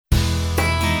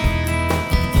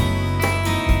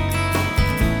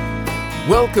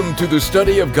Welcome to the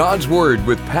study of God's Word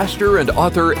with pastor and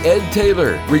author Ed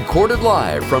Taylor, recorded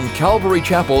live from Calvary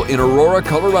Chapel in Aurora,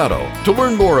 Colorado. To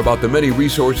learn more about the many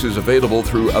resources available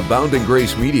through Abounding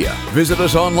Grace Media, visit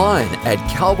us online at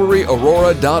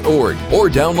calvaryaurora.org or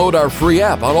download our free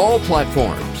app on all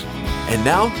platforms. And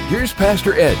now, here's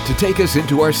Pastor Ed to take us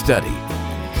into our study.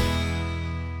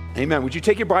 Amen. Would you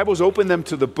take your Bibles, open them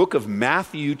to the book of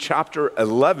Matthew chapter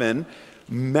 11.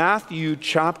 Matthew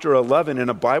chapter 11 in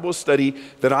a Bible study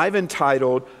that I've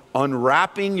entitled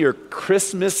Unwrapping Your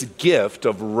Christmas Gift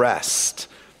of Rest.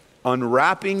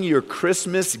 Unwrapping Your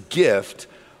Christmas Gift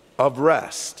of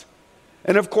Rest.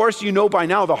 And of course, you know by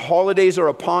now the holidays are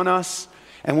upon us.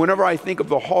 And whenever I think of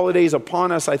the holidays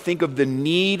upon us, I think of the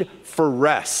need for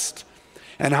rest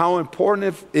and how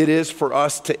important it is for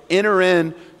us to enter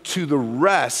into the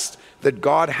rest that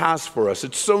God has for us.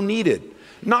 It's so needed,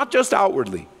 not just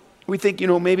outwardly. We think,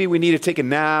 maybe we need to take a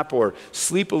nap or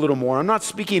sleep a little more. I'm not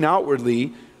speaking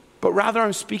outwardly, but rather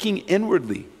I'm speaking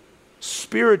inwardly,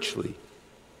 spiritually.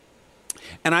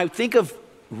 And I think of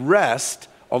rest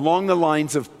along the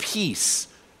lines of peace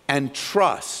and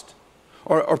trust.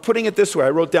 Or putting it this way, I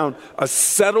wrote down a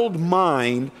settled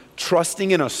mind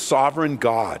trusting in a sovereign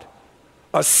God.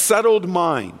 A settled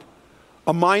mind,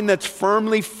 a mind that's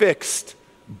firmly fixed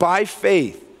by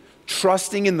faith,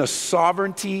 trusting in the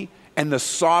sovereignty and the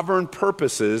sovereign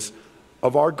purposes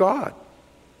of our God.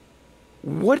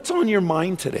 What's on your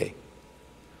mind today?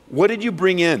 What did you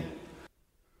bring in?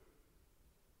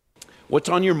 What's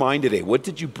on your mind today? What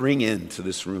did you bring into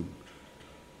this room?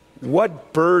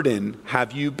 What burden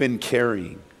have you been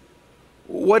carrying?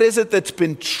 What is it that's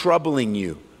been troubling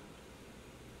you?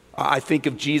 I think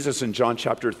of Jesus in John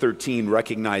chapter 13,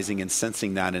 recognizing and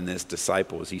sensing that in his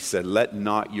disciples. He said, "Let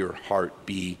not your heart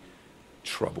be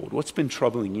troubled." What's been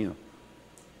troubling you?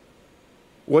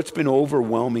 What's been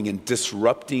overwhelming and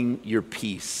disrupting your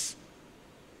peace?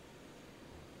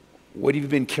 What have you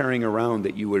been carrying around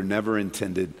that you were never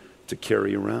intended to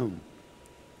carry around?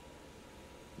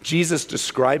 Jesus,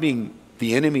 describing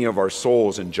the enemy of our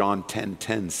souls in John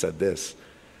 10:10, said this: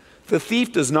 "The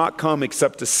thief does not come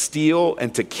except to steal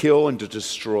and to kill and to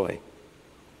destroy.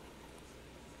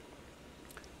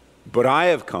 But I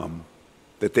have come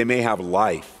that they may have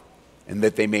life and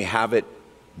that they may have it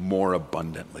more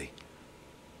abundantly."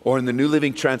 Or in the New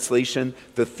Living Translation,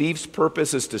 "The thief's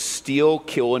purpose is to steal,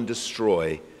 kill, and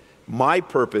destroy. My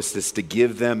purpose is to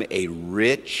give them a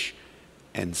rich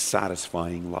and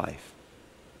satisfying life."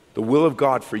 The will of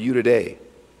God for you today.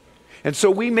 And so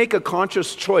we make a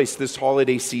conscious choice this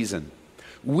holiday season.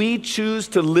 We choose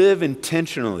to live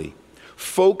intentionally,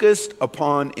 focused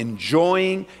upon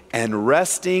enjoying and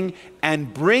resting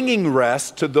and bringing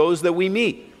rest to those that we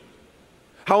meet.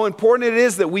 How important it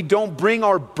is that we don't bring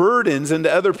our burdens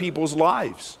into other people's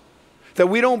lives. That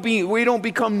we don't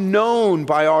become known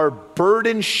by our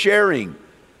burden sharing,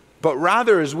 but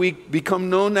rather as we become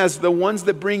known as the ones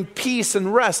that bring peace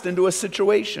and rest into a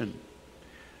situation.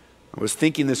 I was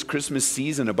thinking this Christmas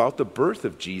season about the birth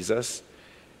of Jesus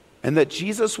and that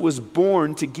Jesus was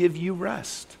born to give you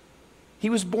rest. He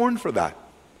was born for that.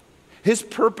 His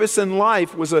purpose in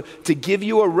life was to give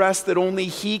you a rest that only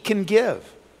He can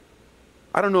give.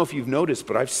 I don't know if you've noticed,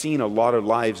 but I've seen a lot of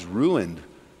lives ruined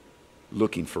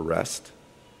looking for rest.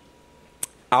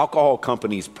 Alcohol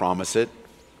companies promise it.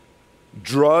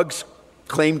 Drugs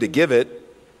claim to give it.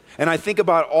 And I think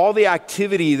about all the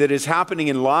activity that is happening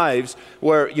in lives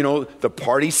where, the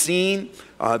party scene,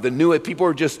 people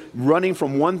are just running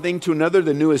from one thing to another,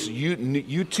 the newest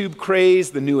YouTube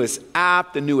craze, the newest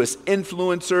app, the newest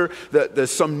influencer,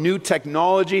 some new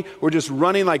technology. We're just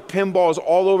running like pinballs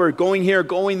all over, going here,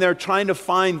 going there, trying to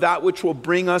find that which will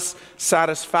bring us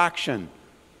satisfaction.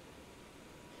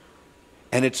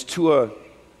 And it's to a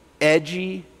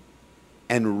edgy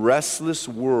and restless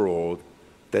world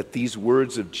that these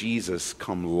words of Jesus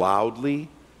come loudly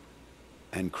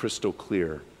and crystal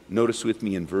clear. Notice with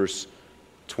me in verse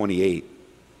 28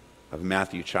 of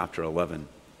Matthew chapter 11.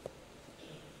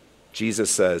 Jesus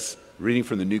says, reading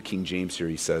from the New King James here,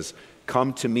 he says,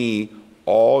 "Come to me,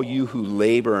 all you who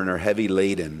labor and are heavy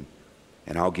laden,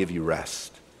 and I'll give you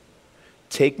rest.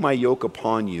 Take my yoke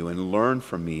upon you and learn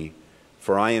from me,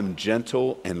 for I am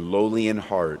gentle and lowly in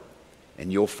heart,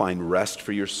 and you'll find rest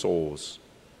for your souls.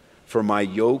 For my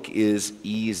yoke is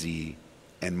easy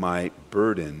and my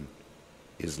burden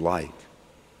is light."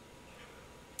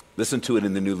 Listen to it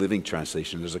in the New Living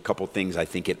Translation. There's a couple things I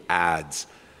think it adds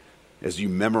as you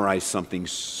memorize something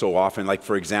so often. Like,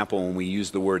 for example, when we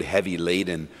use the word heavy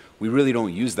laden, we really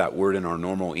don't use that word in our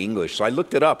normal English. So I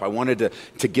looked it up. I wanted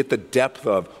to get the depth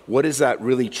of what is that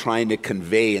really trying to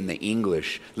convey in the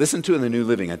English. Listen to it in the New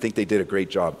Living. I think they did a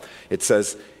great job. It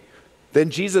says,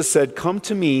 "Then Jesus said, 'Come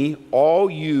to me, all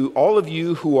of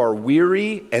you who are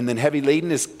weary,'" and then heavy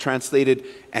laden is translated,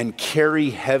 "and carry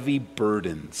heavy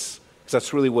burdens." Because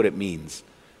that's really what it means.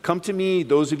 Come to me,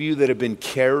 those of you that have been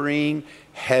carrying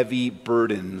heavy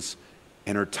burdens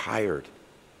and are tired.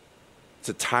 It's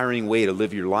a tiring way to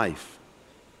live your life.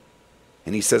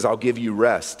 And he says, "I'll give you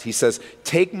rest." He says,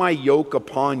 "Take my yoke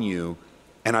upon you."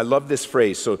 And I love this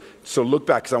phrase. So look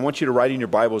back, because I want you to write in your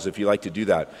Bibles if you like to do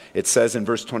that. It says in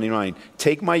verse 29,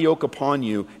 "Take my yoke upon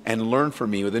you and learn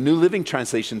from me." The New Living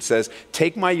Translation says,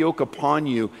 "Take my yoke upon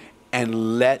you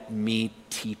and let me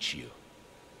teach you."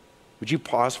 Would you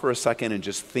pause for a second and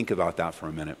just think about that for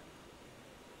a minute?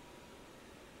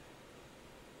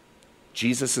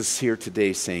 Jesus is here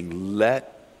today saying,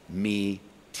 "Let me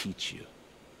teach you.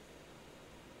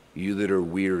 You that are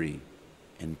weary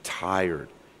and tired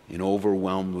and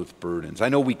overwhelmed with burdens." I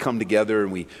know we come together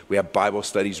and we have Bible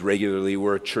studies regularly.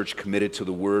 We're a church committed to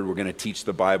the Word. We're going to teach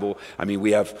the Bible. I mean,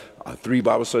 we have 3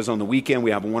 Bible studies on the weekend.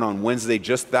 We have one on Wednesday.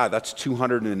 Just that's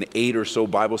 208 or so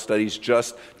Bible studies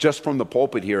just from the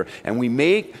pulpit here. And we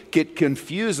may get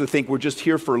confused to think we're just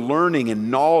here for learning and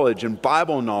knowledge and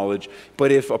Bible knowledge.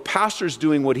 But if a pastor's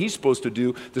doing what he's supposed to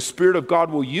do, the Spirit of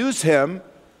God will use him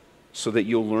so that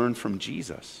you'll learn from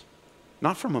Jesus,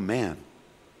 not from a man.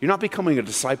 You're not becoming a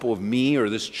disciple of me or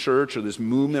this church or this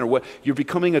movement or what. You're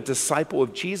becoming a disciple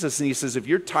of Jesus. And he says, if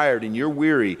you're tired and you're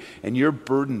weary and you're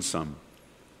burdensome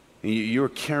and you're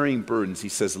carrying burdens, he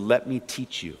says, "Let me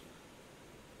teach you."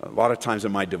 A lot of times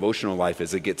in my devotional life,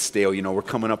 as it gets stale, we're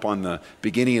coming up on the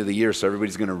beginning of the year, so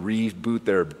everybody's going to reboot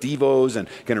their devos and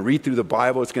going to read through the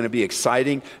Bible. It's going to be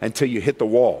exciting until you hit the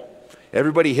wall.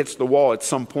 Everybody hits the wall at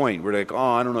some point. We're like, "Oh,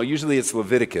 I don't know." Usually it's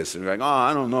Leviticus. And we're like, "Oh,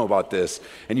 I don't know about this."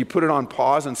 And you put it on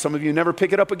pause, and some of you never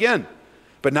pick it up again.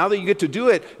 But now that you get to do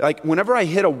it, like whenever I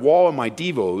hit a wall in my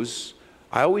devos,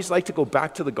 I always like to go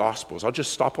back to the Gospels. I'll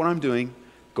just stop what I'm doing,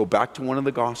 go back to one of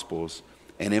the Gospels,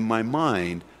 and in my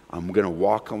mind, I'm going to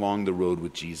walk along the road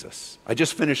with Jesus. I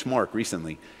just finished Mark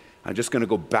recently. I'm just going to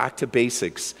go back to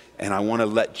basics, and I want to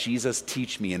let Jesus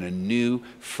teach me in a new,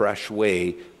 fresh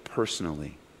way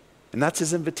personally. And that's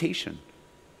his invitation.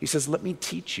 He says, "Let me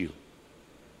teach you."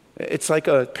 It's like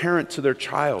a parent to their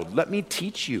child. Let me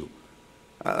teach you.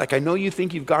 Like, I know you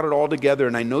think you've got it all together,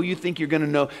 and I know you think you're going to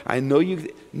know.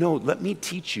 No, let me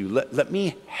teach you. Let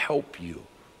me help you,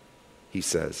 he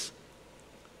says.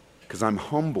 Because I'm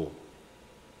humble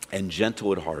and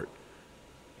gentle at heart.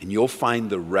 And you'll find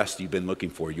the rest you've been looking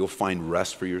for. You'll find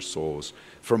rest for your souls.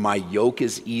 "For my yoke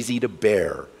is easy to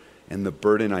bear, and the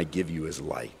burden I give you is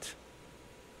light."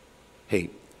 Hey,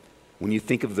 when you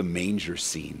think of the manger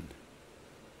scene,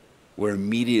 where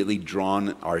immediately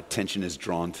our attention is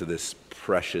drawn to this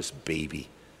precious baby,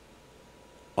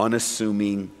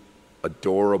 unassuming,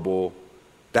 adorable.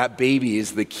 That baby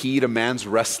is the key to man's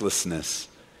restlessness.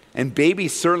 And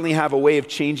babies certainly have a way of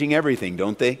changing everything,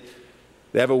 don't they?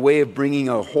 They have a way of bringing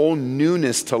a whole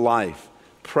newness to life,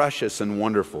 precious and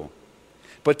wonderful.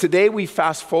 But today we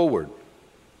fast forward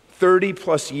 30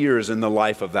 plus years in the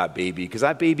life of that baby, because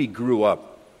that baby grew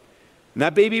up. And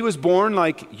that baby was born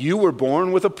like you were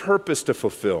born, with a purpose to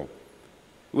fulfill,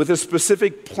 with a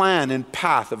specific plan and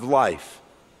path of life.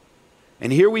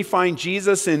 And here we find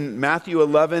Jesus in Matthew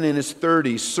 11 in his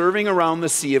 30s, serving around the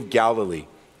Sea of Galilee.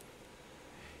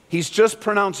 He's just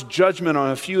pronounced judgment on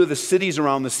a few of the cities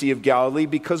around the Sea of Galilee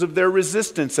because of their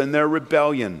resistance and their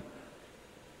rebellion.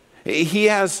 He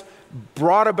has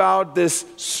brought about this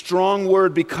strong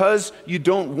word: because you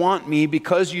don't want me,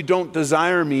 because you don't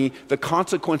desire me, the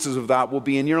consequences of that will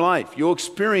be in your life. You'll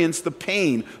experience the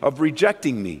pain of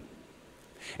rejecting me.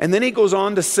 And then he goes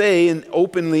on to say, and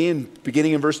openly, and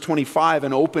beginning in verse 25,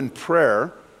 an open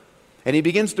prayer. And he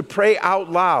begins to pray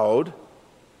out loud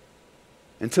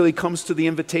until he comes to the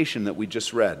invitation that we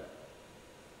just read.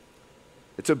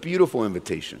 It's a beautiful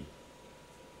invitation.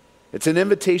 It's an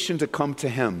invitation to come to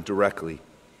him directly.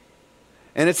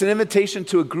 And it's an invitation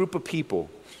to a group of people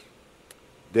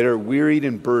that are wearied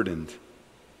and burdened,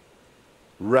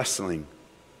 wrestling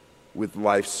with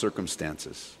life's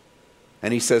circumstances.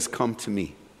 And he says, "Come to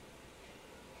me."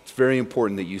 It's very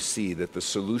important that you see that the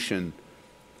solution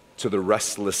to the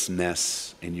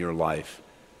restlessness in your life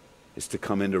is to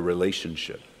come into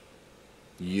relationship,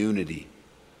 unity,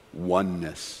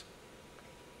 oneness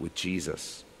with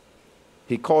Jesus.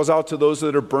 He calls out to those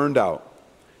that are burned out,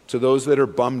 to those that are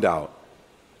bummed out,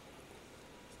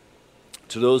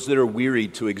 to those that are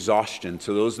wearied to exhaustion,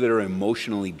 to those that are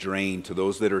emotionally drained, to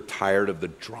those that are tired of the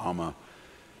drama,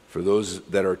 for those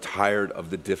that are tired of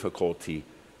the difficulty,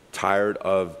 tired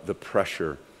of the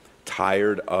pressure,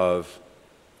 tired of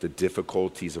the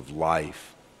difficulties of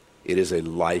life. It is a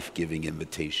life-giving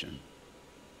invitation.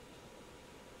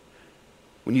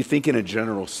 When you think in a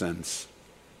general sense,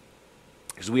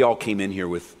 because we all came in here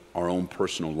with our own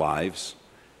personal lives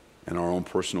and our own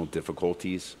personal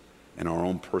difficulties and our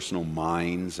own personal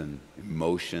minds and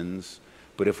emotions.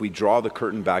 But if we draw the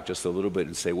curtain back just a little bit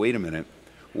and say, wait a minute,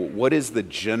 what is the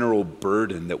general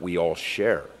burden that we all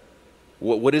share?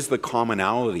 What is the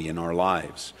commonality in our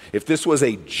lives? If this was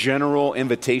a general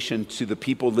invitation to the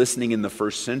people listening in the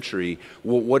first century,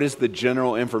 what is the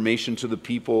general information to the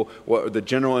people, or the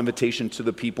general invitation to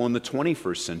the people in the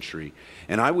 21st century?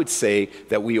 And I would say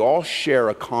that we all share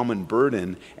a common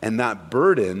burden, and that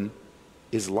burden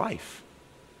is life.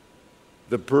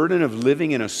 The burden of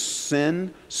living in a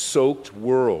sin-soaked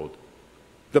world.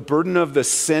 The burden of the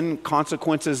sin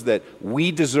consequences that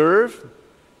we deserve,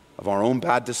 of our own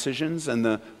bad decisions, and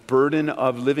the burden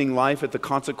of living life at the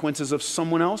consequences of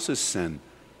someone else's sin.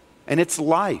 And it's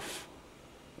life.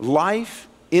 Life,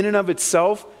 in and of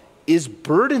itself, is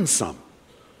burdensome.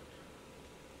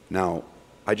 Now,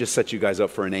 I just set you guys up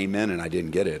for an amen, and I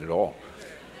didn't get it at all.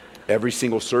 Every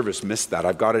single service missed that.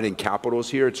 I've got it in capitals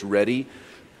here. It's ready.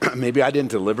 Maybe I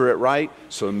didn't deliver it right,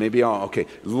 so maybe okay.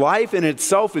 Life in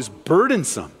itself is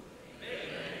burdensome.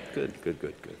 Good.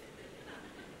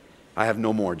 I have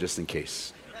no more just in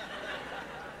case.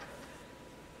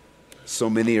 So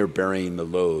many are bearing the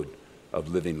load of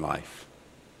living life.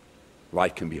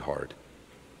 Life can be hard.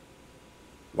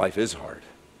 Life is hard.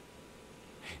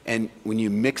 And when you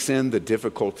mix in the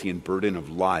difficulty and burden of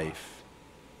life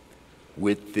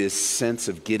with this sense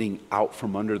of getting out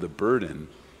from under the burden,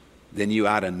 then you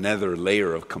add another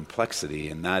layer of complexity,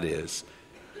 and that is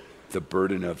the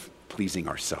burden of pleasing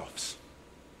ourselves.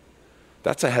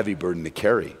 That's a heavy burden to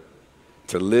carry.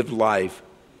 To live life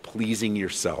pleasing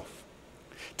yourself.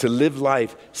 To live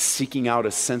life seeking out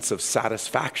a sense of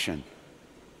satisfaction.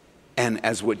 And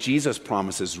as what Jesus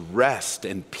promises, rest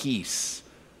and peace.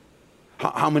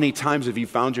 How many times have you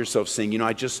found yourself saying,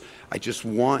 I just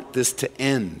want this to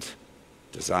end,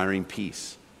 desiring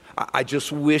peace. I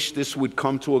just wish this would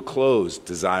come to a close,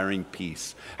 desiring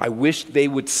peace. I wish they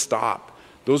would stop.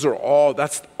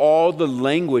 That's all the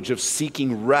language of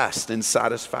seeking rest and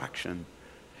satisfaction.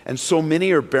 And so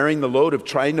many are bearing the load of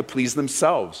trying to please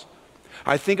themselves.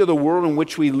 I think of the world in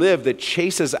which we live that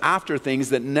chases after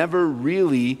things that never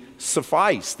really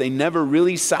suffice. They never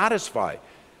really satisfy.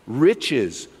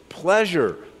 Riches,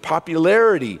 pleasure,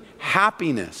 popularity,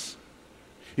 happiness.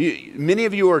 Many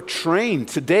of you are trained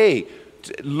today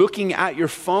looking at your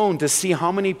phone to see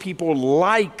how many people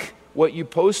like what you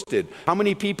posted, how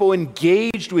many people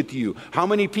engaged with you, how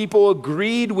many people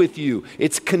agreed with you.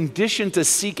 It's conditioned to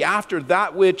seek after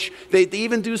that which, they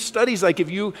even do studies like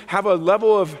if you have a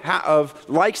level of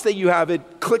likes that you have,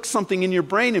 it clicks something in your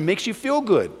brain and makes you feel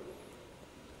good.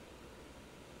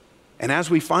 And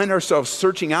as we find ourselves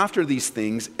searching after these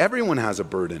things, everyone has a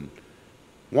burden.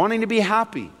 Wanting to be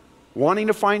happy, wanting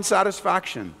to find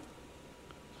satisfaction.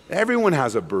 Everyone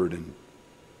has a burden.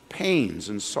 Pains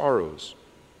and sorrows.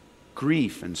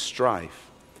 Grief and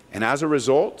strife. And as a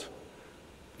result,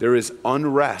 there is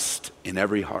unrest in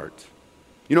every heart.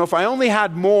 If I only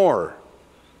had more,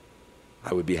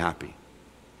 I would be happy.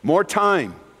 More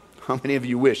time. How many of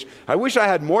you wish? I wish I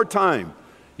had more time.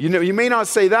 You may not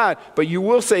say that, but you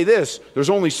will say this: there's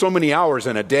only so many hours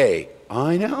in a day.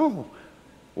 I know.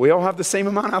 We all have the same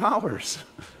amount of hours.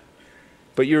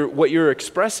 But what you're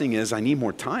expressing is, I need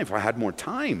more time. If I had more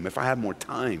time.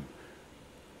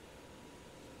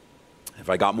 If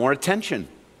I got more attention,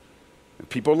 if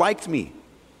people liked me,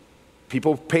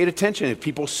 people paid attention, if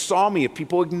people saw me, if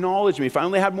people acknowledged me, if I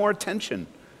only had more attention,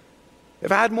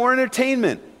 if I had more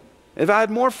entertainment, if I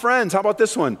had more friends. How about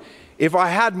this one? If I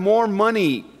had more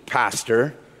money,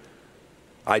 Pastor,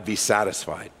 I'd be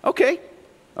satisfied. Okay,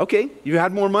 you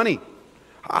had more money.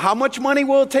 How much money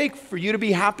will it take for you to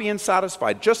be happy and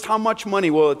satisfied? Just how much money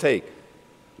will it take?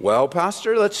 Well,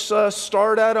 Pastor, let's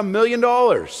start at $1 million.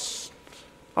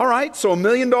 All right, so $1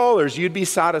 million, you'd be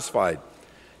satisfied.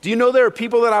 Do you know there are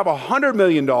people that have $100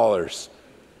 million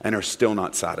and are still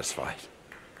not satisfied?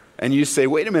 And you say,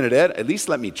 wait a minute, Ed, at least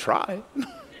let me try.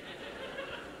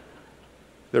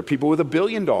 There are people with $1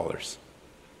 billion.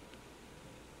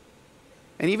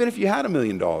 And even if you had $1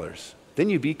 million, then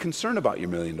you'd be concerned about your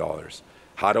 $1 million.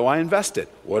 How do I invest it?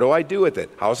 What do I do with it?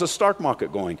 How's the stock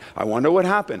market going? I wonder what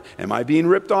happened. Am I being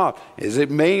ripped off? Is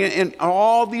it and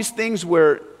all these things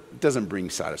where doesn't bring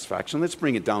satisfaction. Let's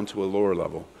bring it down to a lower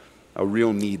level, a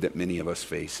real need that many of us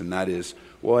face, and that is,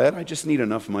 well, Ed, I just need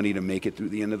enough money to make it through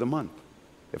the end of the month.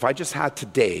 If I just had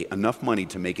today enough money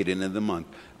to make it into the month,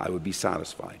 I would be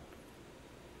satisfied.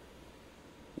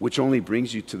 Which only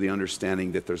brings you to the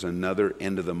understanding that there's another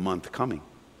end of the month coming.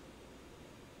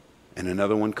 And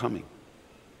another one coming.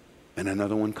 And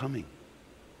another one coming.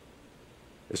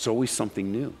 It's always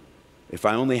something new. If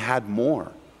I only had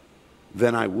more,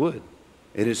 then I would.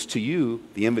 It is to you,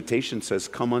 the invitation says,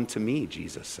 come unto me,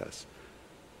 Jesus says.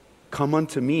 Come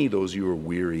unto me, those you are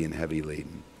weary and heavy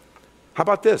laden. How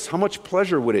about this? How much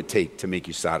pleasure would it take to make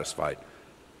you satisfied?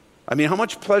 I mean, how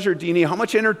much pleasure do you need? How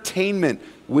much entertainment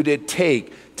would it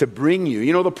take to bring you?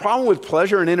 You know, the problem with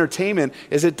pleasure and entertainment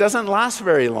is it doesn't last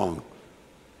very long.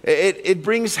 It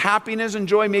brings happiness and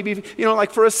joy. Maybe, you know,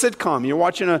 like for a sitcom, you're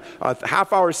watching a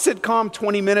half-hour sitcom,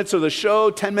 20 minutes of the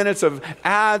show, 10 minutes of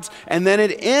ads, and then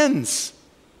it ends.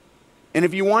 And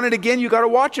if you want it again, you got to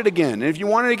watch it again. And if you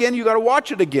want it again, you got to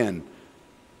watch it again.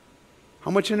 How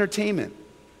much entertainment?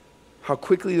 How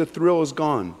quickly the thrill is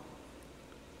gone.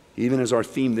 Even as our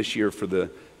theme this year for the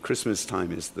Christmas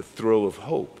time is the thrill of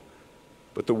hope.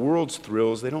 But the world's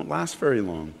thrills, they don't last very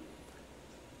long.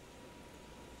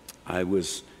 I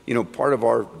was, part of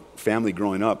our family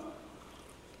growing up,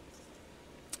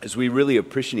 as we really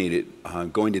appreciated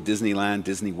going to Disneyland,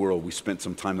 Disney World, we spent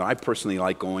some time there. I personally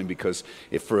like going because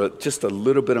if for just a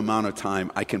little bit amount of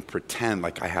time, I can pretend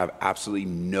like I have absolutely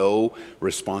no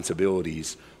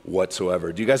responsibilities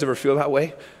whatsoever. Do you guys ever feel that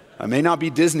way? I may not be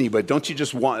Disney, but don't you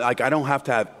just want, I don't have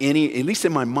to have any, at least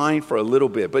in my mind for a little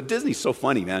bit. But Disney's so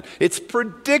funny, man. It's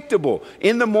predictable.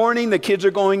 In the morning, the kids are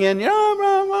going in,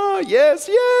 yes,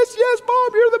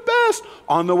 Bob, you're the best.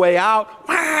 On the way out,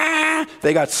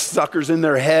 they got suckers in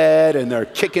their head and they're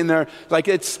kicking their, like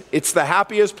it's the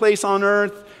happiest place on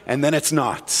earth, and then it's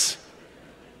not.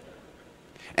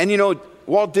 And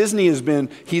Walt Disney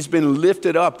he's been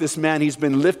lifted up, this man, he's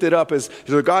been lifted up as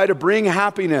a guy to bring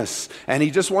happiness. And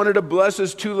he just wanted to bless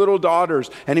his 2 little daughters.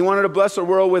 And he wanted to bless the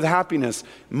world with happiness.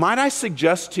 Might I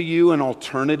suggest to you an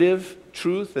alternative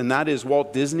truth? And that is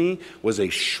Walt Disney was a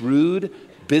shrewd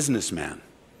businessman.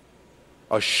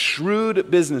 A shrewd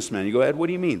businessman. You go, Ed, what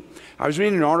do you mean? I was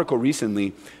reading an article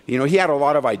recently. He had a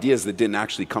lot of ideas that didn't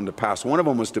actually come to pass. One of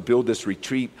them was to build this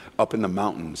retreat up in the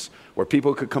mountains where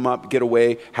people could come up, get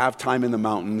away, have time in the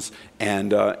mountains,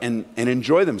 and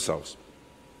enjoy themselves.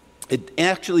 It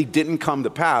actually didn't come to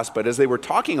pass, but as they were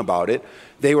talking about it,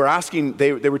 they were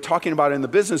talking about it in the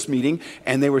business meeting,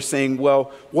 and they were saying,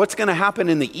 well, what's going to happen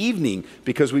in the evening?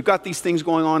 Because we've got these things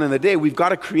going on in the day. We've got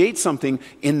to create something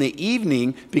in the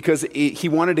evening because he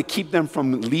wanted to keep them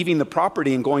from leaving the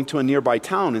property and going to a nearby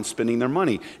town and spending their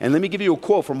money. And let me give you a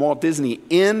quote from Walt Disney.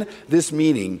 In this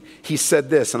meeting, he said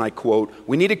this, and I quote,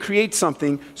 "We need to create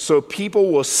something so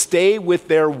people will stay with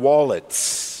their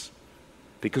wallets.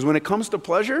 Because when it comes to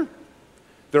pleasure,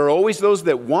 there are always those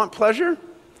that want pleasure,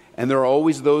 and there are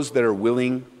always those that are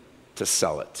willing to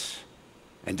sell it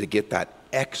and to get that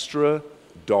extra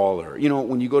dollar."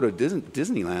 When you go to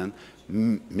Disneyland,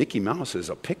 Mickey Mouse is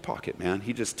a pickpocket, man.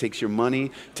 He just takes your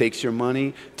money, takes your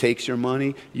money, takes your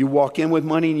money. You walk in with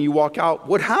money and you walk out.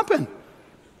 What happened?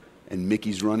 And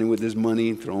Mickey's running with his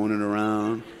money, throwing it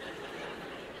around.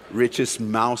 Richest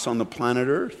mouse on the planet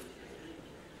Earth.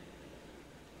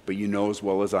 But you know as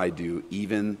well as I do,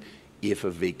 even if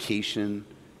a vacation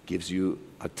gives you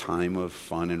a time of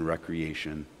fun and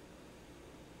recreation,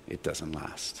 it doesn't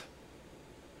last.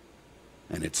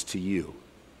 And it's to you,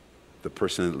 the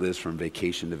person that lives from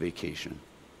vacation to vacation,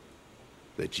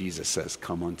 that Jesus says,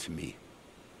 "Come unto me,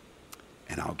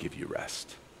 and I'll give you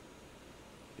rest."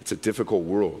 It's a difficult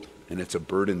world, and it's a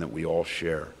burden that we all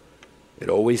share. It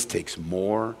always takes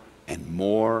more and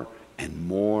more and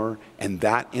more, and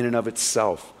that in and of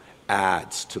itself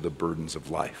adds to the burdens of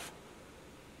life.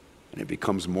 And it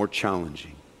becomes more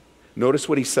challenging. Notice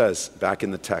what he says back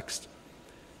in the text.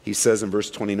 He says in verse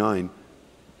 29,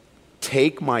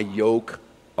 "Take my yoke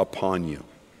upon you."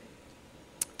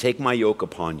 Take my yoke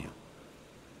upon you.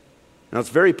 Now it's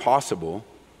very possible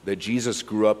that Jesus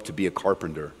grew up to be a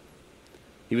carpenter.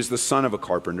 He was the son of a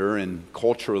carpenter, and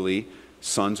culturally,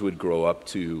 sons would grow up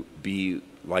to be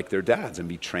like their dads and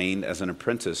be trained as an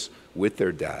apprentice with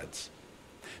their dads.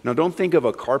 Now, don't think of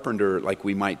a carpenter like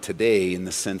we might today in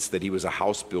the sense that he was a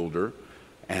house builder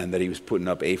and that he was putting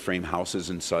up A-frame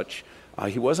houses and such.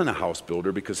 He wasn't a house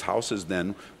builder because houses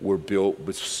then were built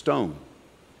with stone.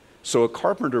 So a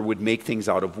carpenter would make things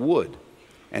out of wood.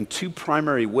 And two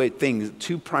primary ways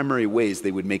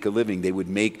they would make a living. They would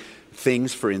make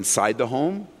things for inside the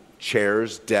home,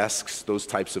 chairs, desks, those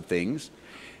types of things.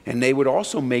 And they would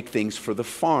also make things for the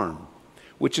farm.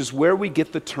 which is where we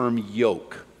get the term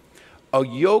yoke. A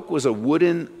yoke was a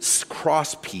wooden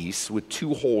cross piece with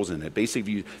two holes in it. Basically, if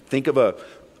you think of a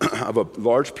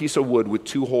large piece of wood with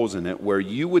two holes in it, where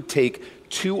you would take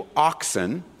two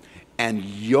oxen and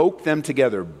yoke them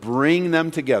together, bring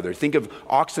them together. Think of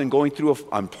oxen going through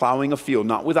plowing a field,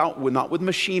 not with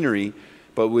machinery,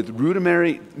 but with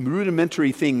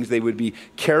rudimentary things. They would be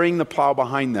carrying the plow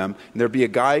behind them, and there'd be a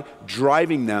guy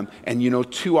driving them, and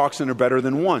two oxen are better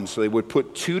than one. So they would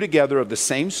put two together of the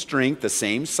same strength, the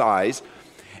same size.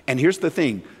 And here's the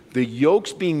thing, the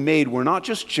yokes being made were not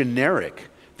just generic,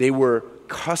 they were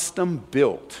custom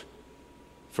built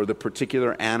for the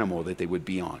particular animal that they would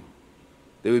be on.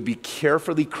 They would be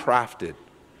carefully crafted,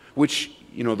 which,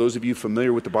 those of you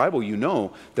familiar with the Bible,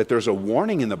 know that there's a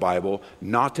warning in the Bible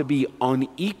not to be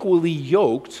unequally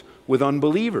yoked with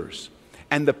unbelievers.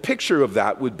 And the picture of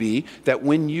that would be that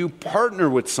when you partner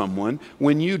with someone,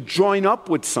 when you join up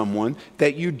with someone,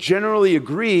 that you generally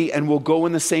agree and will go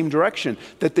in the same direction.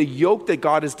 That the yoke that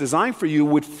God has designed for you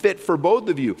would fit for both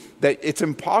of you. That it's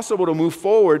impossible to move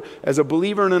forward as a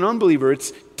believer and an unbeliever.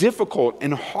 It's difficult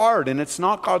and hard, and it's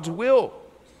not God's will.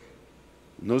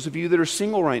 And those of you that are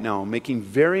single right now, making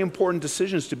very important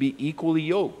decisions to be equally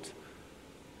yoked.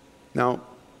 Now,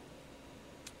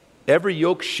 every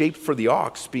yoke shaped for the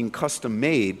ox, being custom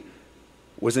made,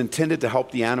 was intended to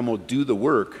help the animal do the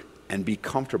work and be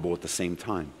comfortable at the same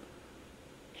time.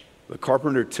 The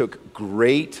carpenter took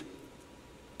great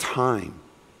time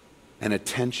and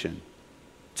attention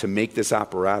to make this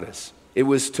apparatus. It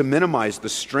was to minimize the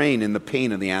strain and the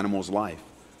pain in the animal's life.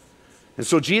 And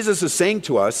so Jesus is saying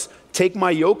to us, take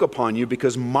my yoke upon you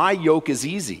because my yoke is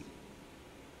easy.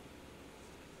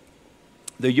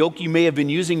 The yoke you may have been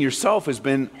using yourself has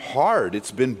been hard. It's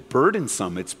been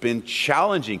burdensome. It's been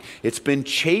challenging. It's been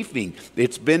chafing.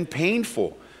 It's been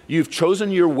painful. You've chosen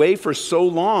your way for so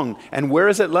long, and where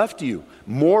has it left you?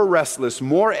 More restless,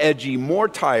 more edgy, more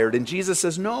tired. And Jesus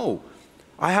says, no,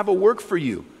 I have a work for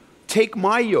you. Take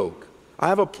my yoke. I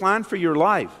have a plan for your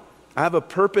life. I have a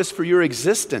purpose for your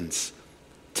existence.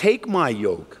 Take my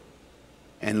yoke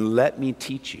and let me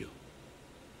teach you.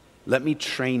 Let me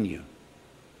train you.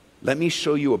 Let me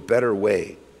show you a better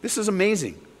way. This is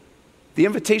amazing. The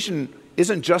invitation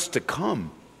isn't just to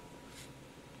come.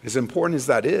 As important as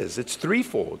that is, it's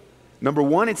threefold. Number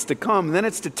one, it's to come, and then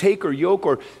it's to take or yoke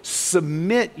or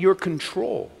submit your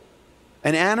control.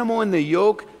 An animal and the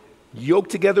yoke, yoked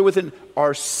together with it,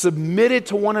 are submitted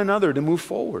to one another to move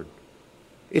forward.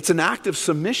 It's an act of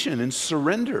submission and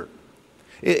surrender.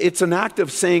 It's an act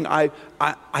of saying, I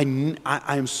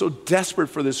am so desperate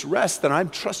for this rest that I'm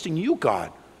trusting you,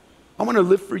 God. I want to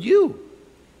live for you.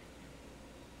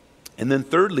 And then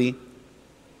thirdly,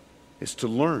 is to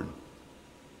learn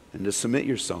and to submit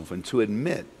yourself and to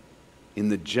admit in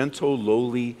the gentle,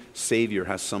 lowly Savior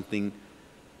has something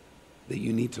that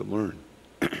you need to learn,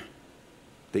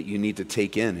 that you need to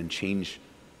take in and change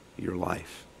your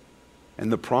life.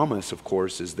 And the promise, of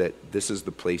course, is that this is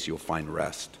the place you'll find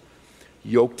rest.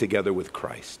 Yoked together with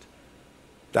Christ.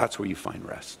 That's where you find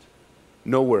rest.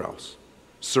 Nowhere else.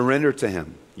 Surrender to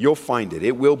Him. You'll find it.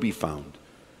 It will be found.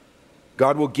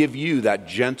 God will give you that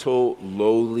gentle,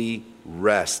 lowly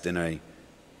rest in an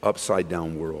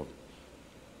upside-down world.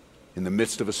 In the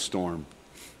midst of a storm,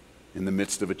 in the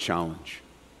midst of a challenge,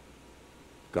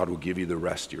 God will give you the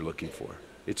rest you're looking for.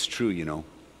 It's true,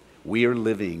 We are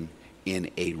living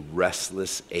in a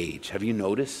restless age. Have you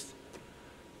noticed?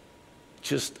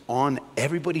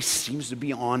 Everybody seems to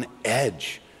be on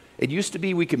edge. It used to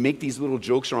be we could make these little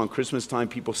jokes around Christmas time,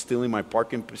 people stealing my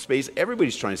parking space.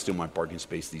 Everybody's trying to steal my parking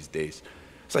space these days.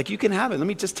 It's like, you can have it. Let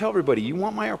me just tell everybody, you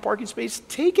want my parking space?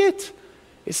 Take it.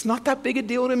 It's not that big a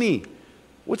deal to me.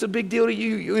 What's a big deal to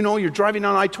you? You're driving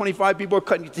down I-25, people are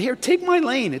cutting. Here, take my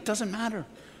lane. It doesn't matter.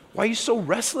 Why are you so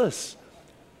restless?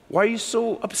 Why are you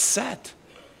so upset?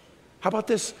 How about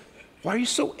this? Why are you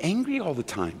so angry all the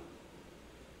time?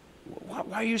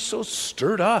 Why are you so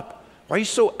stirred up? Why are you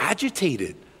so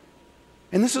agitated?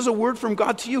 And this is a word from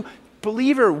God to you.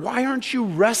 Believer, why aren't you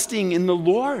resting in the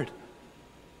Lord?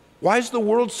 Why has the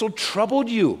world so troubled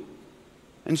you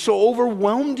and so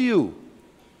overwhelmed you?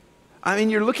 I mean,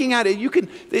 you're looking at it,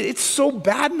 it's so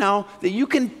bad now that you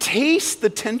can taste the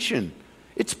tension.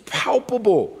 It's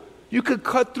palpable. You could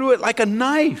cut through it like a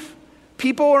knife.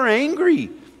 People are angry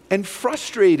and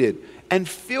frustrated and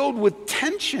filled with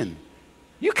tension.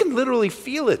 You can literally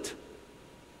feel it.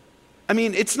 I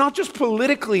mean, it's not just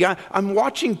politically. I'm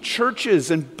watching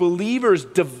churches and believers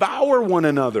devour one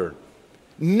another,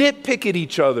 nitpick at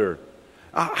each other,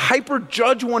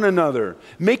 hyper-judge one another,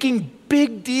 making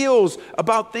big deals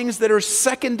about things that are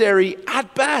secondary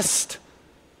at best.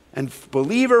 And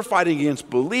believer fighting against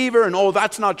believer, and oh,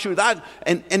 that's not true.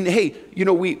 And hey,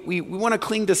 we want to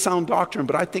cling to sound doctrine,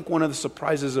 but I think one of the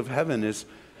surprises of heaven is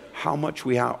how much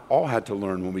we all had to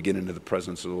learn when we get into the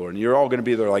presence of the Lord. And you're all going to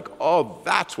be there like, oh,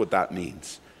 that's what that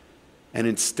means. And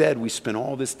instead, we spend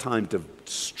all this time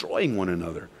destroying one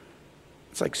another.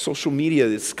 It's like social media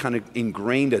is kind of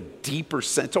ingrained a deeper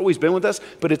sense. It's always been with us,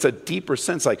 but it's a deeper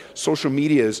sense. Like social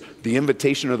media is the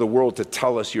invitation of the world to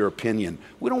tell us your opinion.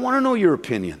 We don't want to know your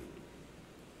opinion.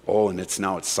 Oh, and it's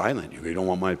silent. You don't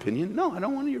want my opinion? No, I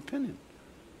don't want your opinion.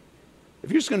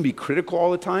 If you're just going to be critical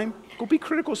all the time, go be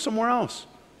critical somewhere else.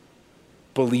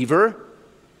 Believer,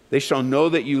 they shall know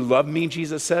that you love me,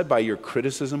 Jesus said, by your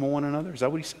criticism of one another. Is that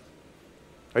what he said?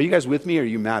 Are you guys with me or are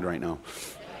you mad right now?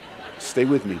 Stay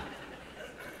with me.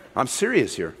 I'm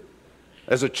serious here.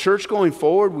 As a church going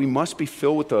forward, we must be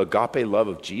filled with the agape love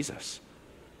of Jesus.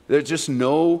 There's just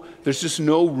no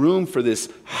room for this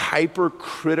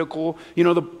hypercritical,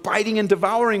 the biting and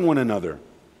devouring one another.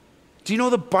 Do you know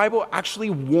the Bible actually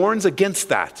warns against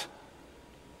that?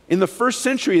 In the first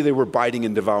century, they were biting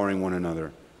and devouring one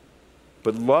another.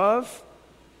 But love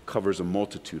covers a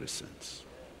multitude of sins.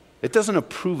 It doesn't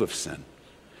approve of sin.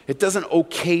 It doesn't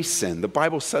okay sin. The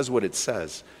Bible says what it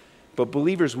says. But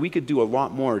believers, we could do a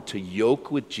lot more to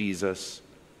yoke with Jesus.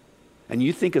 And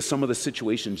you think of some of the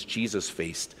situations Jesus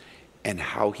faced and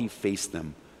how he faced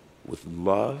them with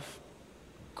love,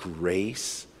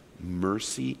 grace,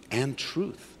 mercy, and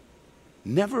truth.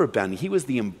 Never abandoning. He was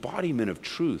the embodiment of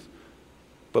truth.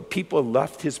 But people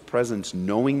left his presence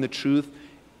knowing the truth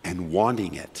and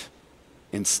wanting it.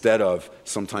 Instead of,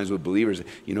 sometimes with believers,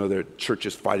 their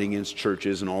churches fighting against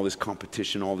churches and all this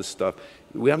competition, all this stuff.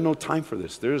 We have no time for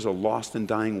this. There is a lost and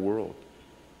dying world.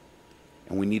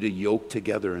 And we need to yoke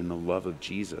together in the love of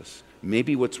Jesus.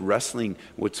 Maybe what's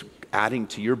adding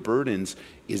to your burdens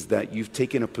is that you've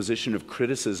taken a position of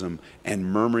criticism and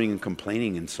murmuring and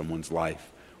complaining in someone's life.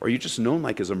 Or you're just known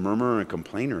like as a murmurer and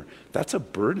complainer. That's a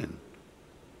burden.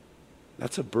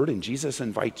 That's a burden. Jesus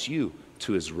invites you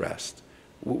to his rest.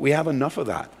 We have enough of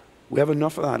that. We have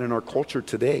enough of that in our culture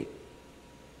today.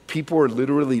 People are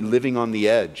literally living on the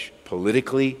edge,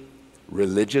 politically,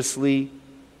 religiously,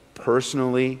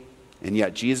 personally, and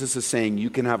yet Jesus is saying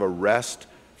you can have a rest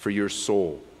for your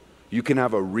soul. You can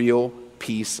have a real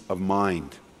peace of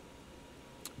mind.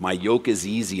 My yoke is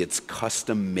easy. It's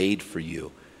custom made for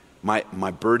you.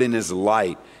 My burden is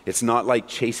light. It's not like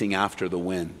chasing after the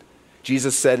wind.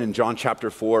 Jesus said in John chapter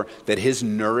 4 that his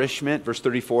nourishment, verse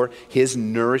 34, his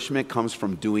nourishment comes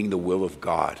from doing the will of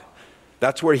God.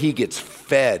 That's where he gets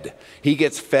fed. He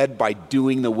gets fed by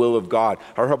doing the will of God.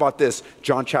 Or how about this?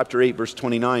 John chapter 8, verse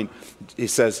 29,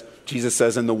 Jesus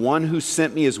says, and the one who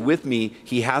sent me is with me.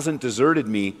 He hasn't deserted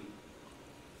me.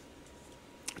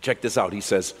 Check this out. He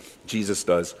says, Jesus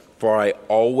does, for I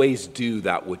always do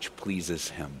that which pleases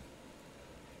him.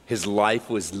 His life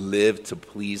was lived to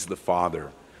please the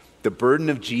Father. The burden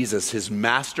of Jesus, his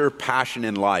master passion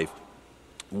in life,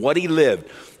 what he lived,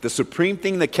 the supreme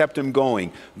thing that kept him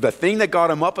going, the thing that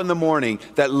got him up in the morning,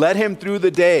 that led him through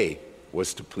the day,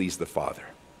 was to please the Father.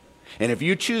 And if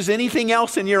you choose anything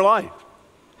else in your life,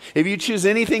 if you choose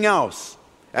anything else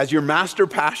as your master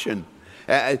passion,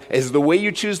 as the way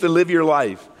you choose to live your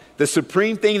life, the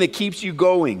supreme thing that keeps you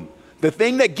going, the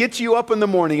thing that gets you up in the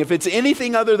morning, if it's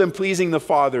anything other than pleasing the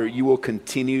Father, you will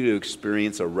continue to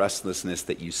experience a restlessness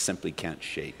that you simply can't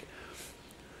shake.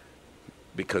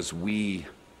 Because we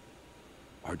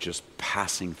are just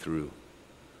passing through.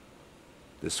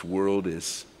 This world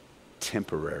is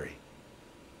temporary,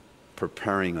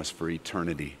 preparing us for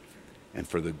eternity and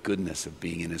for the goodness of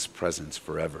being in his presence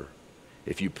forever.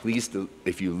 If you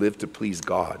live to please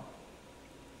God,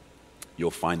 you'll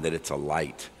find that it's a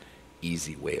light,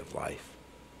 easy way of life.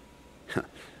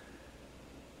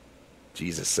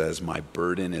 Jesus says, my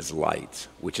burden is light,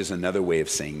 which is another way of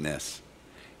saying this.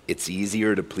 It's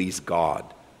easier to please God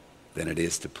than it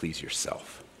is to please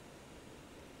yourself.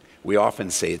 We often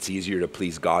say it's easier to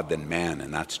please God than man,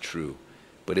 and that's true.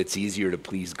 But it's easier to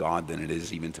please God than it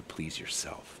is even to please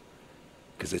yourself.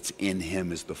 Because it's in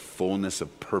him is the fullness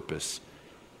of purpose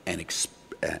and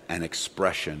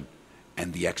expression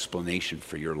and the explanation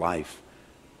for your life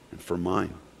and for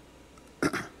mine.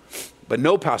 But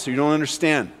no, Pastor, you don't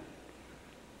understand.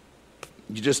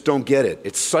 You just don't get it.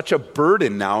 It's such a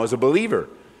burden now as a believer.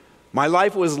 My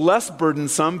life was less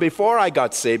burdensome before I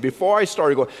got saved, before I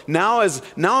started going. Now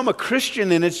I'm a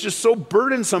Christian and it's just so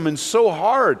burdensome and so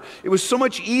hard. It was so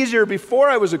much easier before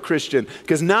I was a Christian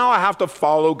because now I have to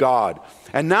follow God.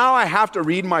 And now I have to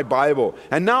read my Bible.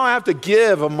 And now I have to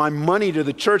give of my money to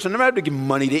the church. I never had to give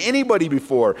money to anybody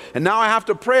before. And now I have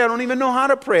to pray. I don't even know how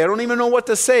to pray. I don't even know what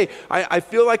to say. I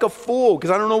feel like a fool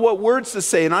because I don't know what words to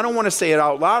say. And I don't want to say it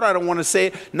out loud. I don't want to say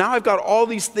it. Now I've got all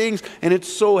these things and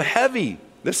it's so heavy.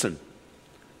 Listen,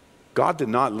 God did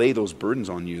not lay those burdens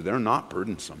on you. They're not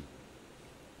burdensome.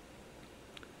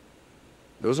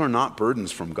 Those are not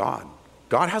burdens from God.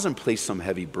 God hasn't placed some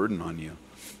heavy burden on you.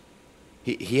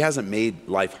 He hasn't made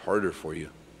life harder for you.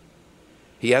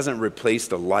 He hasn't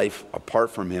replaced a life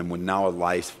apart from him with now a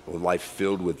life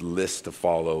filled with lists to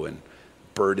follow and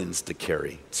burdens to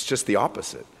carry. It's just the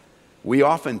opposite. We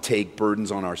often take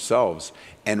burdens on ourselves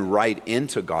and write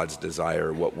into God's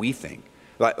desire what we think.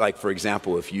 Like for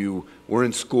example, if you were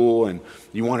in school and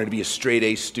you wanted to be a straight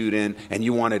A student and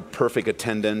you wanted perfect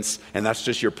attendance and that's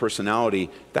just your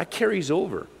personality, that carries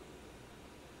over.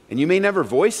 And you may never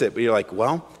voice it, but you're like,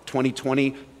 well,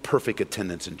 2020, perfect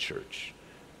attendance in church.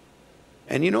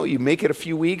 And you make it a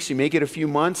few weeks, you make it a few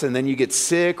months, and then you get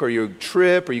sick or you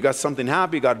trip or you got something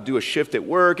happen, you got to do a shift at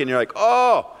work, and you're like,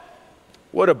 oh,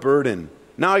 what a burden.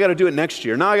 Now I got to do it next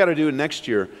year. Now I got to do it next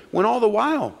year. When all the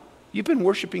while, you've been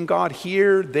worshiping God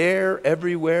here, there,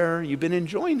 everywhere. You've been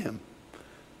enjoying him.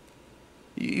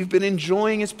 You've been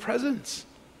enjoying his presence.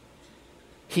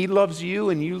 He loves you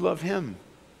and you love him.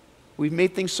 We've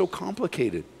made things so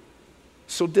complicated,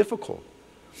 so difficult.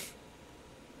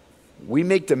 We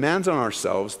make demands on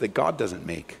ourselves that God doesn't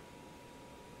make.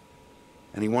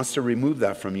 And he wants to remove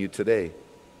that from you today.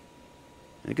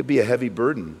 And it could be a heavy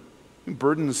burden.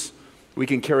 Burdens we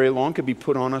can carry along could be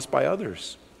put on us by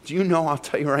others. Do you know, I'll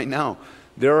tell you right now,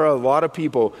 there are a lot of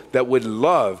people that would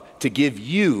love to give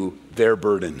you their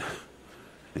burden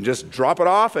and just drop it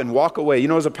off and walk away.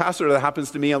 As a pastor, that happens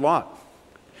to me a lot.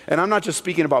 And I'm not just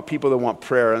speaking about people that want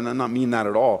prayer, and I don't mean that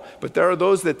at all. But there are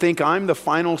those that think I'm the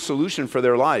final solution for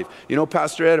their life.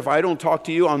 Pastor Ed, if I don't talk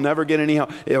to you, I'll never get any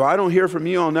help. If I don't hear from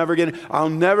you, I'll never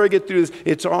get through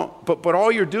this. But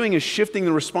all you're doing is shifting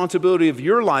the responsibility of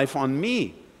your life on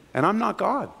me. And I'm not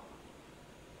God.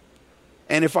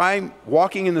 And if I'm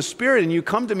walking in the Spirit and you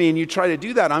come to me and you try to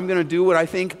do that, I'm going to do what I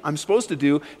think I'm supposed to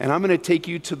do, and I'm going to take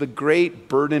you to the great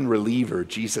burden reliever,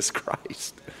 Jesus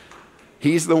Christ.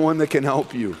 He's the one that can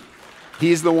help you.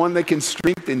 He's the one that can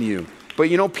strengthen you. But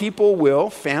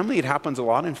family, it happens a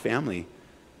lot in family.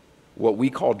 What we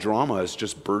call drama is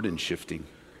just burden shifting.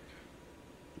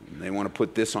 They want to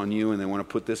put this on you and they want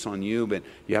to put this on you, but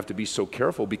you have to be so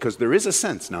careful because there is a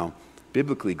sense now,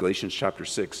 biblically, Galatians chapter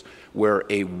 6, where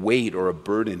a weight or a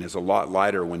burden is a lot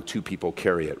lighter when two people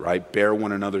carry it, right? Bear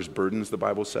one another's burdens, the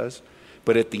Bible says.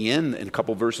 But at the end, and a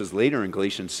couple verses later in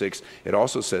Galatians 6, it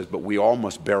also says, but we all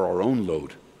must bear our own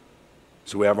load.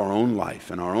 So we have our own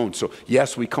life and our own. So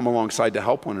yes, we come alongside to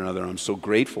help one another. I'm so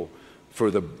grateful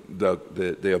for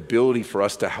the ability for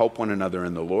us to help one another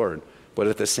in the Lord. But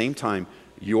at the same time,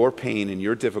 your pain and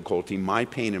your difficulty, my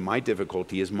pain and my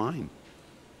difficulty is mine.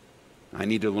 I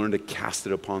need to learn to cast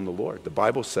it upon the Lord. The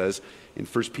Bible says in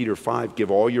 1 Peter 5,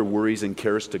 give all your worries and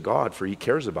cares to God, for he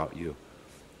cares about you.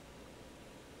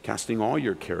 Casting all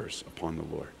your cares upon the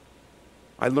Lord.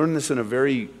 I learned this in a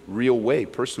very real way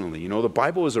personally. The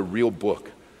Bible is a real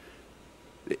book.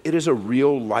 It is a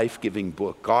real life-giving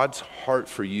book. God's heart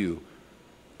for you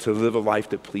to live a life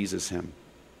that pleases him.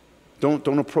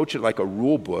 Don't approach it like a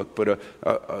rule book, but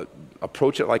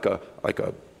approach it like a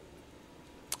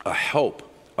help,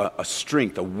 a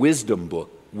strength, a wisdom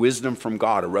book, wisdom from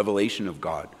God, a revelation of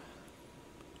God.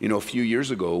 A few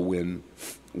years ago when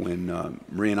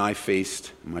Marie and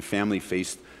my family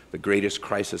faced the greatest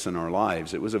crisis in our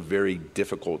lives, it was a very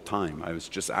difficult time. I was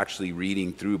just actually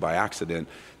reading through by accident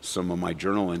some of my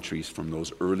journal entries from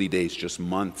those early days, just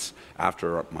months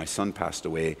after my son passed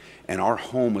away. And our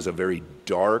home was a very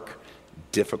dark,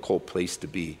 difficult place to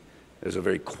be. It was a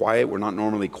very quiet, we're not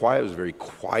normally quiet, it was a very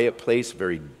quiet place,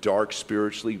 very dark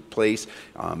spiritually place.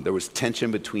 There was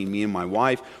tension between me and my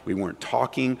wife. We weren't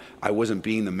talking. I wasn't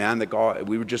being the man that God,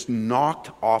 we were just knocked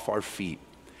off our feet.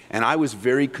 And I was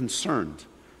very concerned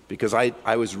because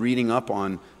I was reading up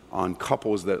on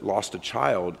couples that lost a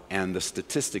child, and the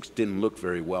statistics didn't look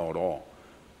very well at all.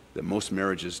 That most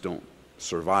marriages don't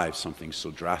survive something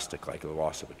so drastic like the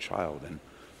loss of a child.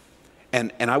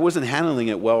 And I wasn't handling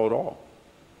it well at all.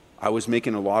 I was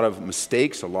making a lot of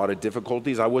mistakes, a lot of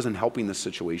difficulties. I wasn't helping the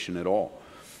situation at all.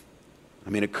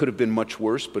 It could have been much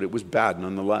worse, but it was bad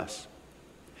nonetheless.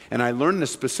 And I learned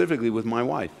this specifically with my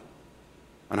wife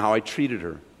and how I treated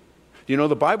her.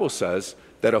 The Bible says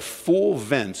that a fool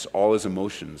vents all his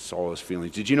emotions, all his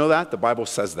feelings. Did you know that? The Bible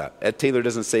says that. Ed Taylor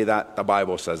doesn't say that. The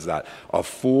Bible says that. A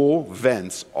fool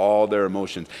vents all their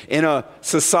emotions. In a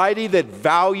society that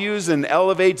values and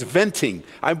elevates venting,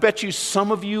 I bet you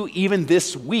some of you, even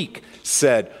this week,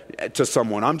 said to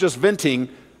someone, I'm just venting.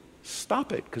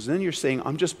 Stop it, because then you're saying,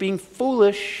 I'm just being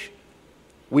foolish.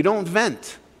 We don't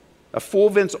vent. A fool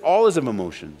vents all his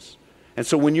emotions. And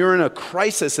so when you're in a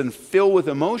crisis and filled with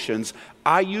emotions,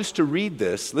 I used to read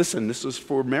this. Listen, this is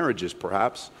for marriages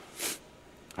perhaps.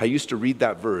 I used to read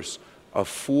that verse. A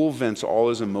fool vents all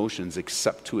his emotions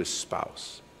except to his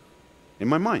spouse. In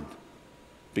my mind.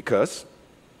 Because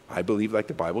I believe, like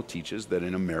the Bible teaches, that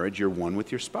in a marriage you're one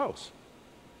with your spouse.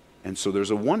 And so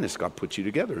there's a oneness. God put you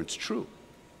together. It's true.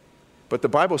 But the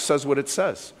Bible says what it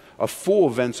says. A fool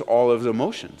vents all of his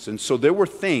emotions. And so there were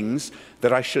things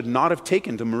that I should not have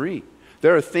taken to Marie.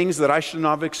 There are things that I should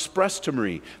not have expressed to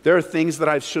Marie. There are things that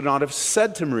I should not have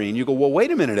said to Marie. And you go, well,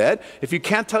 wait a minute, Ed. If you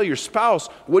can't tell your spouse,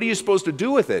 what are you supposed to do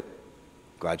with it?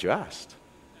 Glad you asked.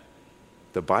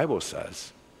 The Bible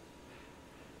says,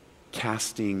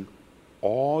 casting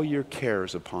all your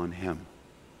cares upon him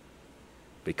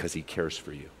because he cares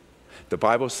for you. The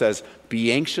Bible says,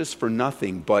 be anxious for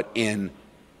nothing, but in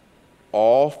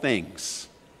all things,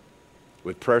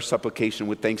 with prayer, supplication,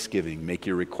 with thanksgiving, make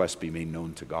your requests be made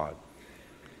known to God.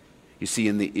 You see,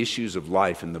 in the issues of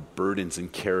life and the burdens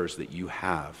and cares that you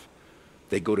have,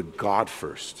 they go to God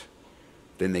first.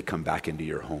 Then they come back into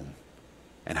your home.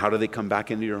 And how do they come back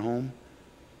into your home?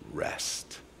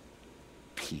 Rest,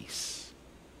 peace,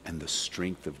 and the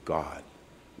strength of God.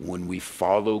 When we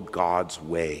follow God's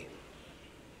way,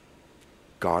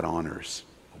 God honors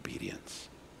obedience.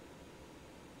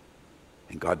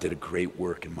 And God did a great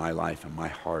work in my life and my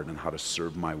heart on how to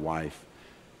serve my wife,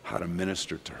 how to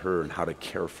minister to her and how to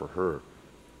care for her,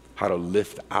 how to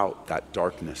lift out that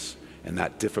darkness and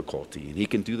that difficulty. And he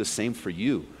can do the same for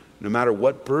you, no matter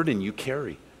what burden you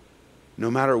carry, no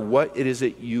matter what it is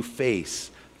that you face.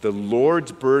 The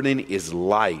Lord's burden is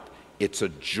light. It's a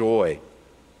joy.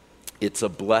 It's a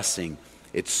blessing.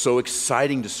 It's so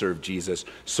exciting to serve Jesus,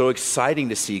 so exciting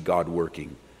to see God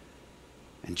working.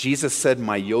 And Jesus said,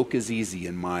 my yoke is easy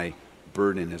and my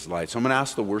burden is light. So I'm going to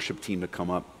ask the worship team to come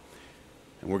up.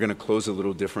 And we're going to close a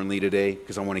little differently today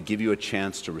because I want to give you a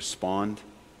chance to respond.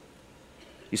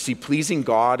 You see, pleasing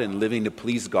God and living to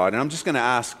please God. And I'm just going to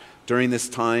ask during this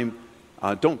time,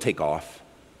 don't take off.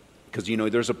 Because, you know,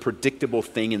 there's a predictable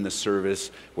thing in the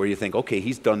service where you think, okay,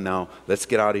 he's done now. Let's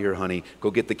get out of here, honey. Go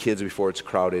get the kids before it's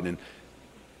crowded. And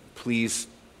please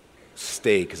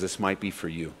stay, because this might be for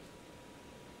you.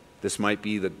 This might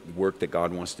be the work that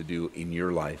God wants to do in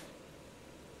your life.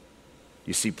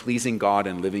 You see, pleasing God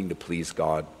and living to please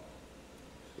God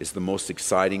is the most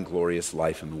exciting, glorious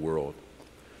life in the world.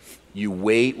 You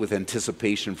wait with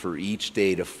anticipation for each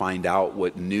day to find out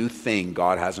what new thing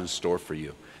God has in store for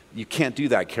you. You can't do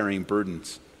that carrying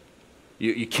burdens.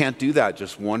 You can't do that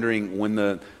just wondering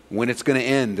when it's going to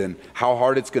end and how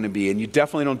hard it's going to be. And you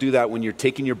definitely don't do that when you're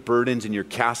taking your burdens and you're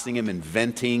casting them and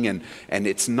venting and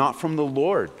it's not from the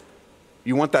Lord.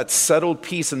 You want that settled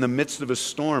peace in the midst of a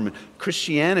storm.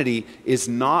 Christianity is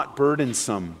not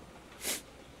burdensome.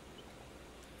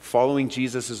 Following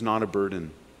Jesus is not a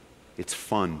burden. It's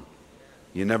fun.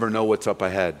 You never know what's up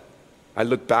ahead. I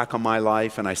look back on my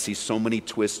life and I see so many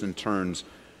twists and turns.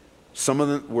 Some of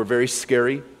them were very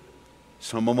scary.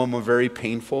 Some of them were very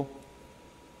painful.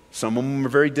 Some of them were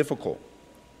very difficult.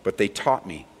 But they taught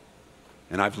me.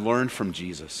 And I've learned from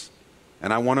Jesus.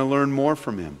 And I want to learn more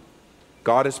from him.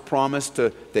 God has promised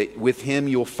that with him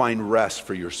you'll find rest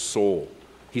for your soul.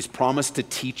 He's promised to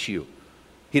teach you.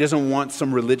 He doesn't want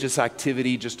some religious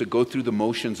activity just to go through the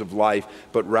motions of life,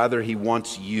 but rather he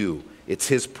wants you. It's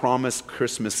his promised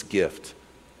Christmas gift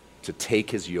to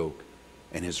take his yoke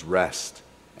and his rest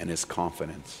and his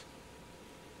confidence.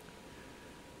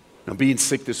 Now, being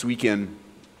sick this weekend,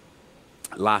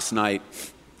 last night,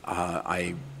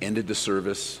 I ended the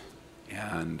service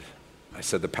and I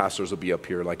said the pastors will be up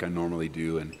here like I normally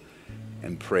do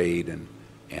and prayed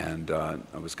and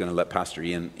I was going to let Pastor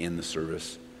Ian in the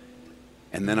service.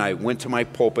 And then I went to my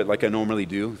pulpit like I normally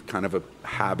do, kind of a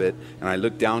habit, and I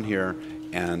looked down here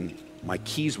and my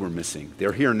keys were missing.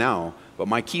 They're here now, but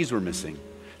my keys were missing.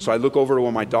 So I look over to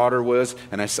where my daughter was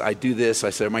and I do this. I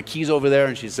said, are my keys over there?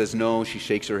 And she says, no. She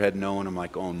shakes her head no. And I'm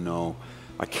like, oh no,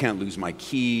 I can't lose my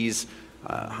keys.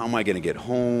 How am I going to get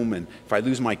home? And if I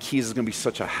lose my keys, it's going to be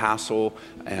such a hassle.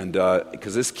 And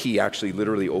because this key actually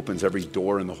literally opens every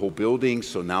door in the whole building,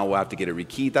 so now we'll have to get it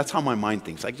rekeyed. That's how my mind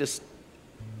thinks.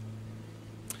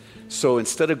 So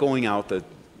instead of going out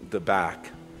the back,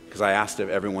 because I asked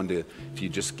everyone to, if you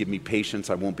just give me patience,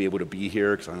 I won't be able to be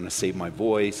here because I'm going to save my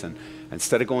voice. And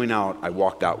instead of going out, I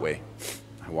walked that way.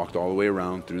 I walked all the way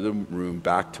around through the room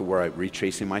back to where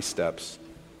retracing my steps,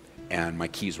 and my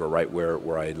keys were right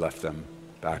where I had left them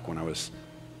back when I was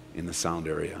in the sound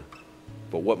area.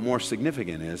 But what more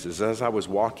significant is as I was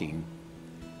walking,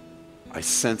 I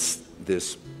sensed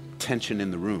this tension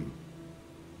in the room.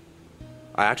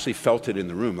 I actually felt it in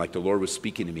the room, like the Lord was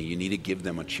speaking to me. You need to give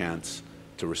them a chance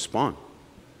to respond.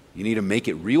 You need to make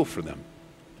it real for them.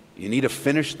 You need to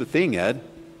finish the thing, Ed.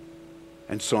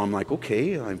 And so I'm like,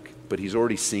 okay, but he's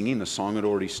already singing. The song had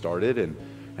already started, and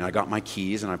I got my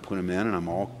keys, and I put them in, and I'm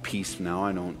all peace now.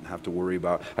 I don't have to worry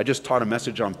about. I just taught a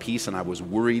message on peace, and I was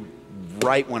worried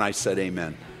right when I said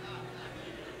amen.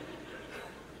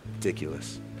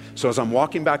 Ridiculous. So as I'm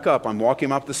walking back up, I'm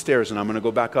walking up the stairs, and I'm going to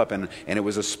go back up, and it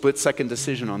was a split-second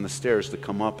decision on the stairs to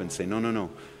come up and say, no.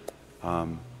 I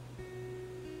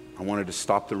wanted to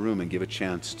stop the room and give a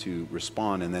chance to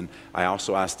respond. And then I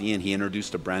also asked Ian, he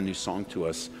introduced a brand new song to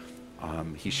us.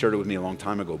 He shared it with me a long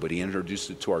time ago, but he introduced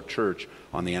it to our church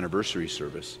on the anniversary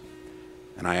service.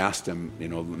 And I asked him,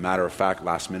 matter of fact,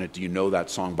 last minute, do you know that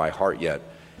song by heart yet?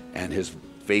 And his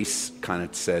face kind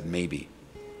of said, maybe.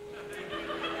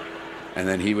 And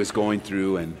then he was going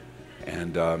through, and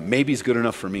maybe's good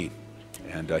enough for me.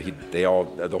 And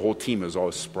the whole team was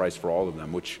always surprised for all of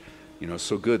them, which, is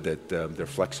so good that they're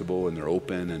flexible and they're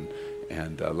open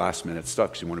and last minute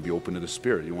stuff, because you want to be open to the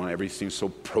Spirit. You want everything so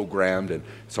programmed, and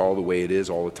it's all the way it is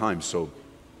all the time. So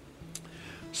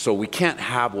we can't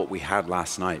have what we had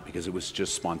last night because it was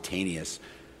just spontaneous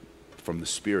from the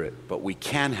Spirit. But we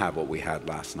can have what we had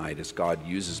last night as God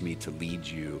uses me to lead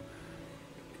you,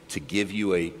 to give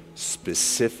you a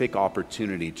specific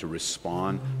opportunity to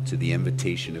respond to the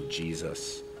invitation of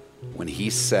Jesus when he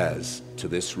says to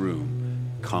this room,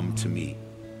 come to me.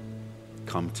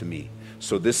 Come to me.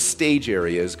 So this stage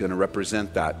area is going to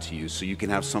represent that to you, so you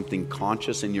can have something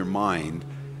conscious in your mind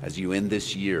as you end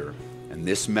this year. And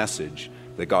this message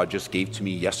that God just gave to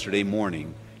me yesterday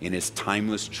morning in his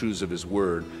timeless truths of his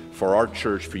word for our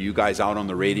church, for you guys out on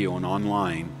the radio and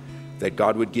online, that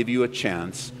God would give you a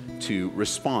chance to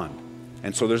respond.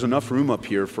 And so there's enough room up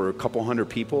here for a couple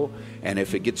hundred people, and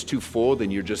if it gets too full,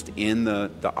 then you're just in the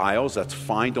aisles. That's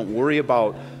fine. Don't worry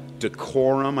about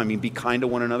decorum. Be kind to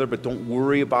one another, but don't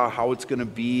worry about how it's going to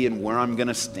be and where I'm going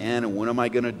to stand and what am I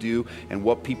going to do and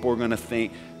what people are going to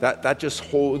think. That just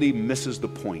wholly misses the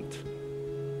point.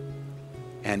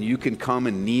 And you can come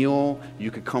and kneel.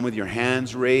 You could come with your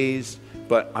hands raised,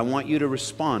 but I want you to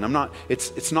respond.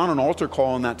 It's not an altar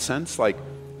call in that sense. Like,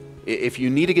 if you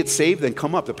need to get saved, then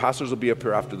come up. The pastors will be up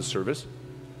here after the service.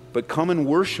 But come and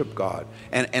worship God.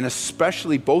 And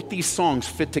especially both these songs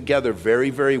fit together very,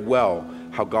 very well,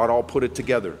 how God all put it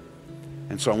together.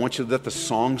 And so I want you to let the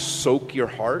song soak your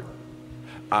heart.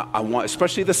 I want,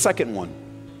 especially the second one,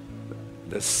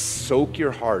 to soak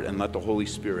your heart and let the Holy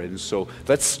Spirit. And so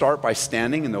let's start by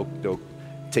standing, and they'll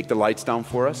take the lights down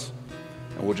for us.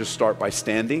 And we'll just start by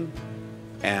standing.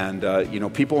 And,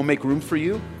 people will make room for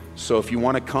you. So if you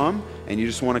want to come and you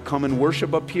just want to come and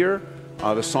worship up here,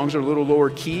 the songs are a little lower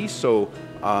key, so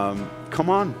come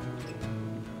on.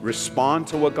 Respond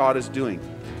to what God is doing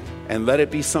and let it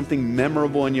be something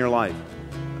memorable in your life.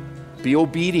 Be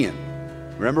obedient.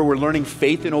 Remember, we're learning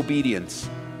faith and obedience,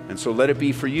 and so let it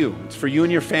be for you. It's for you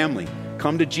and your family.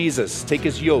 Come to Jesus. Take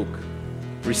his yoke.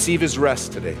 Receive his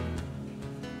rest today.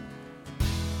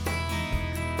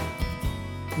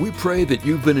 We pray that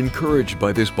you've been encouraged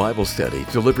by this Bible study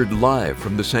delivered live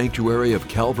from the sanctuary of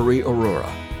Calvary,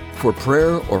 Aurora. For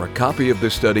prayer or a copy of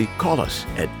this study, call us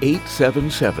at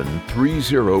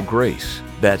 877-30-GRACE.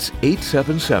 That's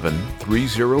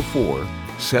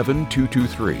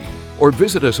 877-304-7223. Or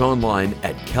visit us online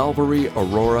at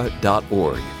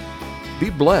calvaryaurora.org. Be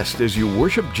blessed as you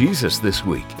worship Jesus this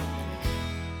week.